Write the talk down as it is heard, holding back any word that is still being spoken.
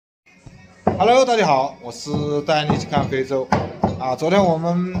Hello， 大家好，我是带你一起看非洲。昨天我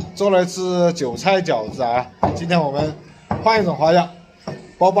们做了一次韭菜饺子啊，今天我们换一种花样，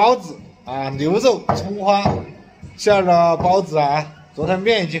包包子啊，牛肉葱花馅的包子啊。昨天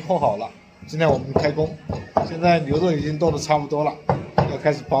面已经和好了，今天我们开工，现在牛肉已经剁得差不多了，要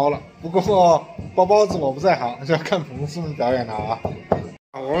开始包了。不过包包子我不在行，就要看同事们表演了啊。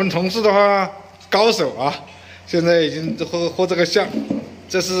我们同事的话高手啊，现在已经和这个馅。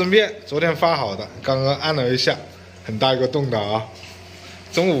这是面，昨天发好的，刚刚按了一下，很大一个洞的啊。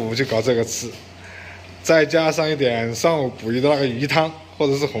中午就搞这个吃，再加上一点上午补的那个鱼汤或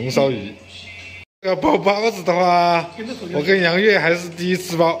者是红烧鱼。这个包包子的话，我跟杨月还是第一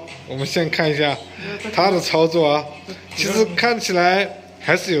次包，我们先看一下他的操作啊。其实看起来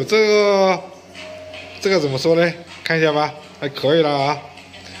还是有这个怎么说呢？看一下吧，还可以了啊。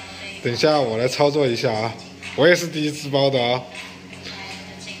等一下我来操作一下啊，我也是第一次包的啊。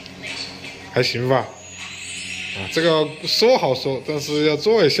还行吧，这个说好说，但是要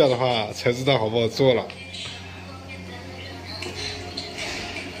做一下的话才知道好不好做了。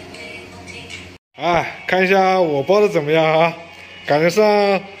看一下我包的怎么样啊？感觉上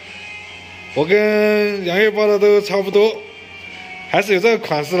我跟杨月包的都差不多，还是有这个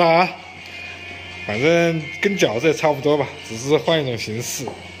款式了啊。反正跟饺子也差不多吧，只是换一种形式。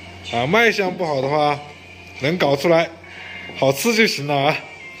卖相不好的话，能搞出来好吃就行了啊。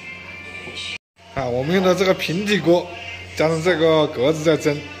我们用的这个平底锅，加上这个格子在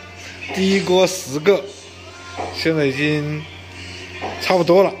蒸，第一锅10个，现在已经差不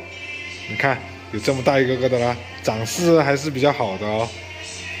多了。你看有这么大一个个的了，长势还是比较好的哦。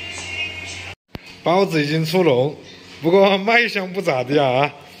包子已经出笼，不过卖相不咋地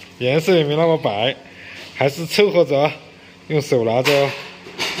啊，颜色也没那么白，还是凑合着用手拿着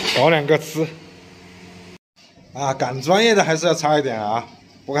搞2个吃。赶专业的还是要差一点啊，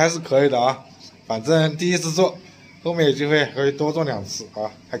不过还是可以的啊。反正第一次做，后面有机会可以多做2次啊，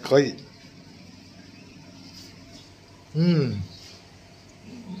还可以。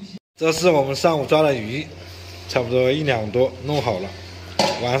这是我们上午抓的鱼，差不多1两多弄好了，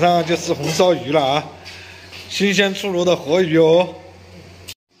晚上就是红烧鱼了啊，新鲜出炉的活鱼哦。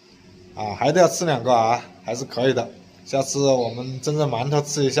还得要吃2个啊，还是可以的。下次我们蒸馒头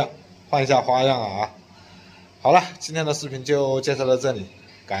吃一下，换一下花样啊。好了，今天的视频就介绍到这里。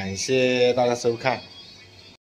感谢大家收看。